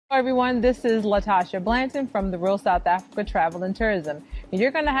Hello everyone, this is Latasha Blanton from the Real South Africa Travel and Tourism. And you're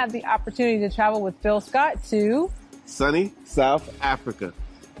going to have the opportunity to travel with Phil Scott to sunny South Africa.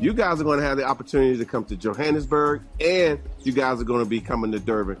 You guys are going to have the opportunity to come to Johannesburg, and you guys are going to be coming to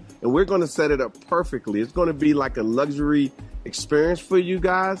Durban. And we're going to set it up perfectly. It's going to be like a luxury experience for you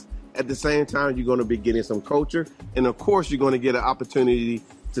guys. At the same time, you're going to be getting some culture. And of course, you're going to get an opportunity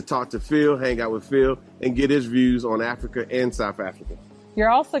to talk to Phil, hang out with Phil, and get his views on Africa and South Africa. You're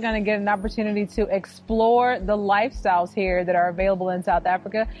also going to get an opportunity to explore the lifestyles here that are available in South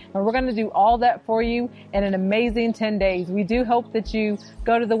Africa. And we're going to do all that for you in an amazing 10 days. We do hope that you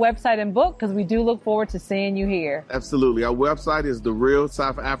go to the website and book because we do look forward to seeing you here. Absolutely. Our website is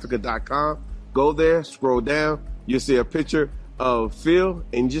therealsouthafrica.com. Go there, scroll down. You'll see a picture of Phil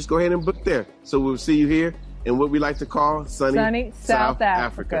and just go ahead and book there. So we'll see you here in what we like to call sunny South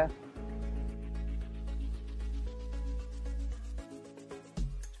Africa.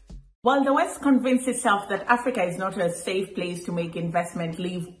 While the West convinced itself that Africa is not a safe place to make investment,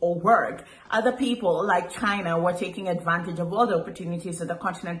 live, or work, other people like China were taking advantage of all the opportunities that the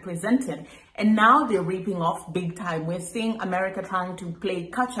continent presented. And now they're reaping off big time. We're seeing America trying to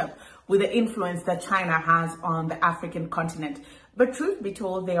play catch up with the influence that China has on the African continent. But truth be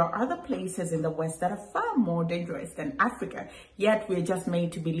told, there are other places in the West that are far more dangerous than Africa. Yet we're just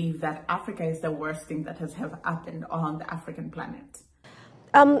made to believe that Africa is the worst thing that has ever happened on the African planet.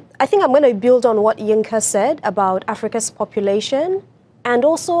 I think I'm going to build on what Yinka said about Africa's population and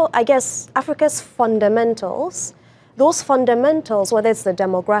also, I guess, Africa's fundamentals. Those fundamentals, whether it's the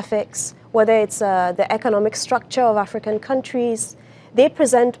demographics, whether it's the economic structure of African countries, they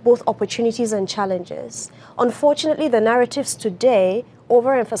present both opportunities and challenges. Unfortunately, the narratives today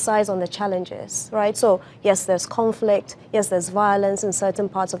overemphasize on the challenges, right? So yes, there's conflict, yes, there's violence in certain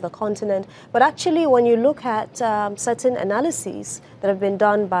parts of the continent, but actually when you look at certain analyses that have been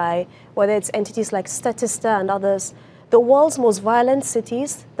done by whether it's entities like Statista and others, the world's most violent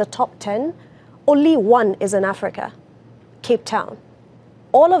cities, the top 10, only one is in Africa, Cape Town.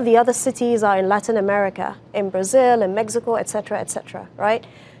 All of the other cities are in Latin America, in Brazil, in Mexico, etc., right?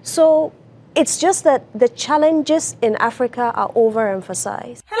 So it's just that the challenges in Africa are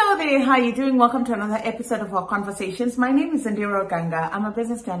overemphasized. Hello there, how are you doing? Welcome to another episode of our conversations. My name is Indira Ganga. I'm a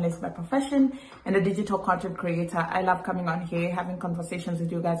business journalist by profession and a digital content creator. I love coming on here, having conversations with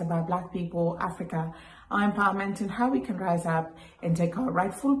you guys about Black people, Africa, our empowerment, and how we can rise up and take our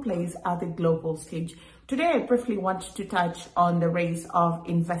rightful place at the global stage. Today, I briefly want to touch on the race of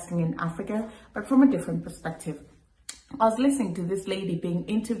investing in Africa, but from a different perspective. I was listening to this lady being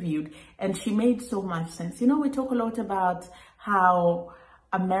interviewed and she made so much sense. You know, we talk a lot about how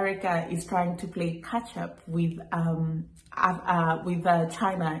America is trying to play catch up with China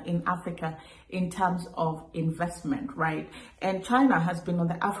in Africa in terms of investment, right? And China has been on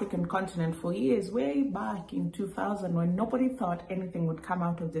the African continent for years, way back in 2000 when nobody thought anything would come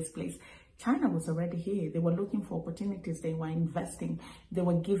out of this place. China was already here. They were looking for opportunities. They were investing. They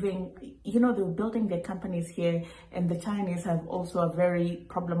were giving, they were building their companies here. And the Chinese have also a very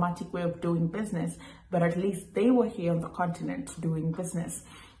problematic way of doing business, but at least they were here on the continent doing business.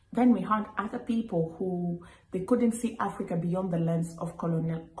 Then we had other people who, they couldn't see Africa beyond the lens of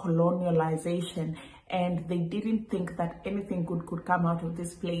colonialization. And they didn't think that anything good could come out of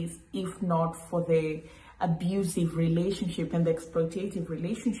this place if not for the abusive relationship and the exploitative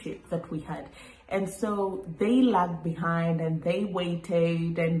relationship that we had. And so they lagged behind and they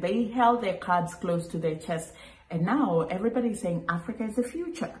waited and they held their cards close to their chest. And now everybody's saying Africa is the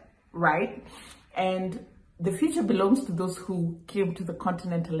future, right? And the future belongs to those who came to the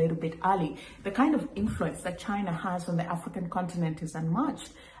continent a little bit early. The kind of influence that China has on the African continent is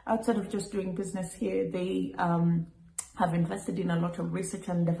unmatched. Outside of just doing business here, they have invested in a lot of research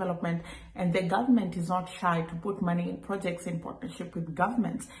and development, and the government is not shy to put money in projects in partnership with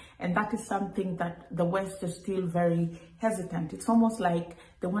governments. And that is something that the West is still very hesitant. It's almost like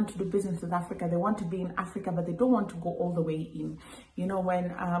they want to do business with Africa. They want to be in Africa, but they don't want to go all the way in. You know,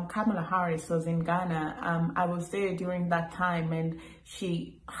 when Kamala Harris was in Ghana, I was there during that time, and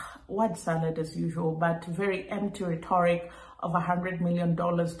she, word salad as usual, but very empty rhetoric of $100 million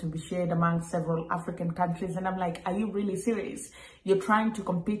to be shared among several African countries. And I'm like, are you really serious? You're trying to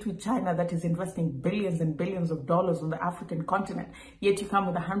compete with China that is investing billions and billions of dollars on the African continent, yet you come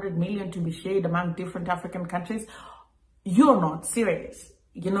with $100 million to be shared among different African countries? You're not serious.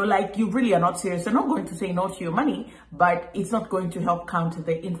 You really are not serious. They're not going to say no to your money, but it's not going to help counter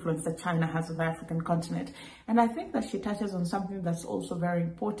the influence that China has on the African continent. And I think that she touches on something that's also very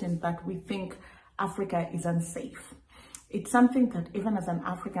important, that we think Africa is unsafe. It's something that even as an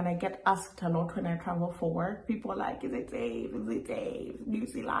African, I get asked a lot when I travel for work. People are like, is it safe? Is it safe? Do you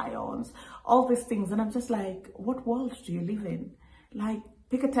see lions? All these things. And I'm just like, what world do you live in? Like,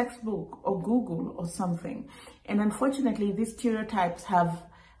 pick a textbook or Google or something. And unfortunately, these stereotypes have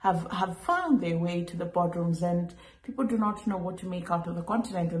found their way to the boardrooms, and people do not know what to make out of the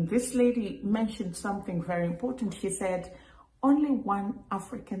continent. And this lady mentioned something very important. She said, only one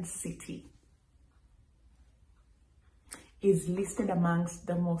African city is listed amongst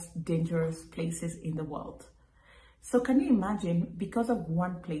the most dangerous places in the world. So can you imagine, because of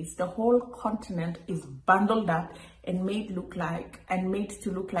one place, the whole continent is bundled up and made to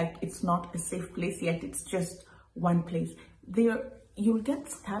look like it's not a safe place, yet it's just one place. You'll get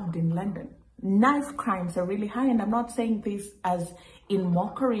stabbed in London. Knife crimes are really high, and I'm not saying this as in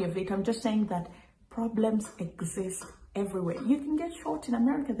mockery of it. I'm just saying that problems exist everywhere. You can get shot in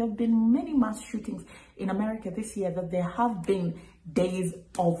America. There have been many mass shootings in America this year, that there have been days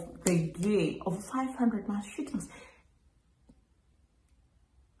of the year of 500 mass shootings.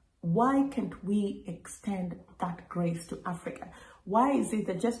 Why can't we extend that grace to Africa? Why is it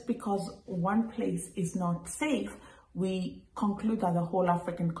that just because one place is not safe, we conclude that the whole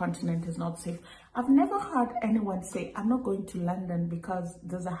African continent is not safe? I've never heard anyone say, I'm not going to London because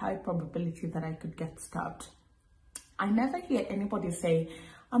there's a high probability that I could get stabbed. I never hear anybody say,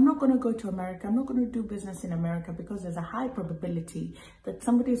 I'm not going to go to America, I'm not going to do business in America because there's a high probability that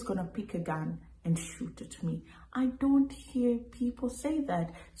somebody is going to pick a gun and shoot at me. I don't hear people say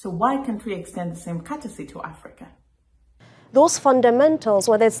that. So why can't we extend the same courtesy to Africa? Those fundamentals,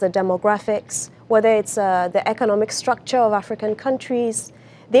 whether it's the demographics, whether it's the economic structure of African countries,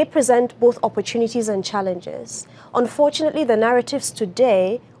 they present both opportunities and challenges. Unfortunately, the narratives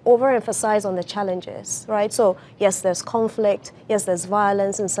today overemphasize on the challenges, right? So yes, there's conflict, yes, there's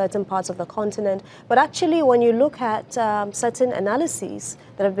violence in certain parts of the continent, but actually when you look at certain analyses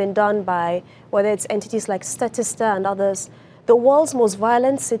that have been done by, whether it's entities like Statista and others, the world's most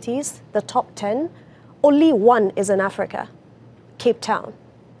violent cities, the top 10, only one is in Africa, Cape Town.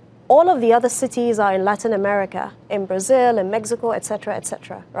 All of the other cities are in Latin America, in Brazil, in Mexico,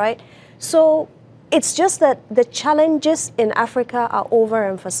 etc., right? So it's just that the challenges in Africa are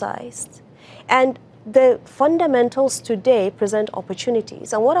overemphasized. And the fundamentals today present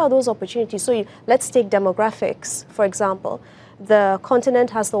opportunities. And what are those opportunities? So let's take demographics, for example. The continent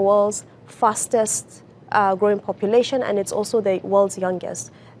has the world's fastest growing population, and it's also the world's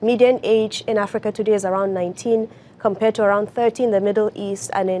youngest. Median age in Africa today is around 19, compared to around 30 in the Middle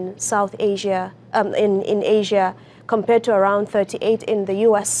East and in South Asia, in Asia, compared to around 38 in the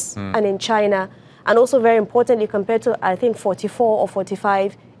US and in China. And also very importantly, compared to, I think, 44 or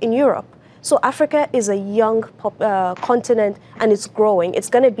 45 in Europe. So Africa is a young continent, and it's growing. It's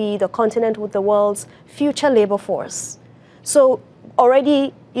going to be the continent with the world's future labor force. So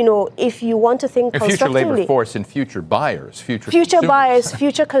already, you know, if you want to think constructively, future labor force and future buyers, future buyers,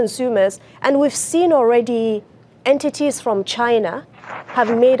 future consumers. And we've seen already entities from China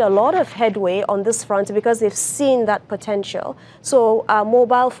have made a lot of headway on this front because they've seen that potential. So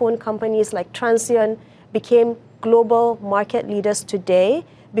mobile phone companies like Transsion became global market leaders today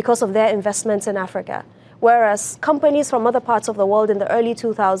because of their investments in Africa. Whereas companies from other parts of the world in the early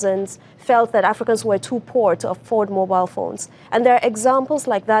 2000s felt that Africans were too poor to afford mobile phones. And there are examples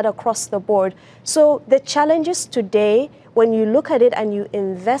like that across the board. So the challenges today, when you look at it and you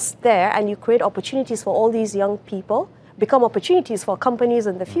invest there and you create opportunities for all these young people, become opportunities for companies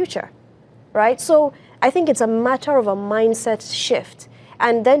in the future, right? So I think it's a matter of a mindset shift.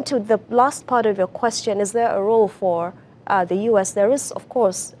 And then to the last part of your question, is there a role for the US? There is, of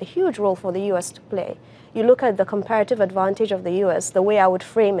course, a huge role for the US to play. You look at the comparative advantage of the US, the way I would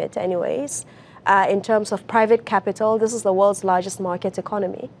frame it anyways, in terms of private capital. This is the world's largest market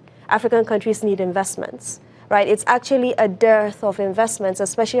economy. African countries need investments, right? It's actually a dearth of investments,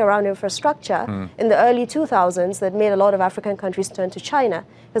 especially around infrastructure in the early 2000s, that made a lot of African countries turn to China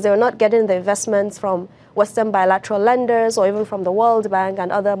because they were not getting the investments from Western bilateral lenders or even from the World Bank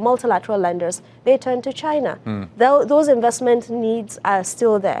and other multilateral lenders. They turned to China. Those investment needs are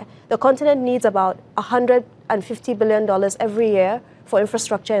still there. The continent needs about $150 billion every year for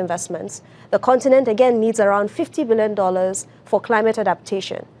infrastructure investments. The continent, again, needs around $50 billion for climate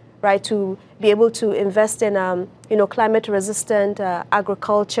adaptation, right, to be able to invest in climate-resistant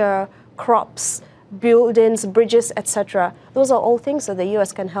agriculture, crops, buildings, bridges, etc. Those are all things that the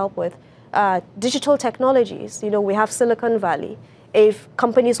U.S. can help with. Digital technologies, we have Silicon Valley. If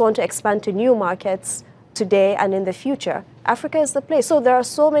companies want to expand to new markets today and in the future, Africa is the place. So there are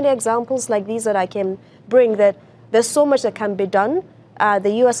so many examples like these that I can bring, that there's so much that can be done.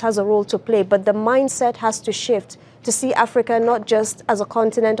 The U.S. has a role to play, but the mindset has to shift to see Africa not just as a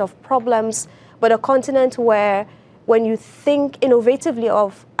continent of problems, but a continent where when you think innovatively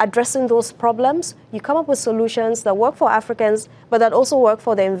of addressing those problems, you come up with solutions that work for Africans, but that also work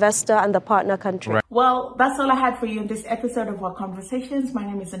for the investor and the partner country. Right. Well, that's all I had for you in this episode of our conversations. My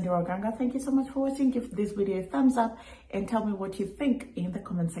name is Indira Ganga. Thank you so much for watching. Give this video a thumbs up and tell me what you think in the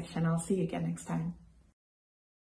comment section. I'll see you again next time.